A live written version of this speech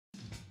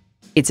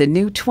It's a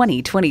new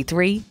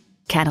 2023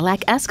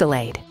 Cadillac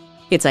Escalade.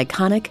 It's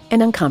iconic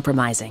and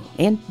uncompromising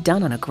and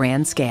done on a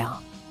grand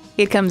scale.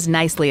 It comes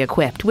nicely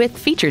equipped with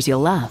features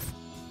you'll love: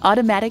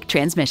 automatic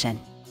transmission,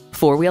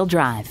 four-wheel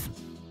drive,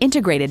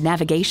 integrated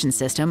navigation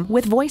system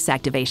with voice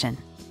activation,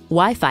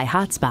 Wi-Fi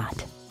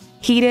hotspot,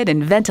 heated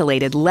and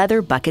ventilated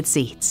leather bucket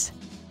seats,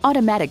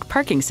 automatic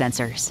parking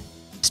sensors,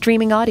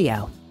 streaming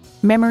audio,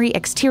 memory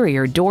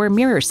exterior door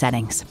mirror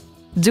settings,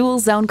 dual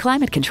zone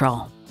climate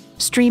control,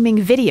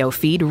 streaming video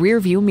feed rear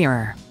view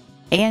mirror,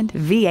 and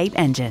V8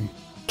 engine.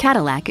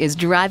 Cadillac is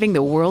driving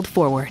the world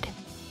forward.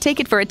 Take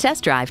it for a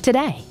test drive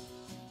today.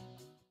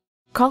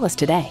 Call us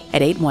today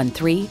at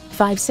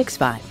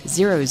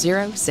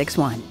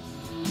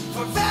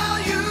 813-565-0061.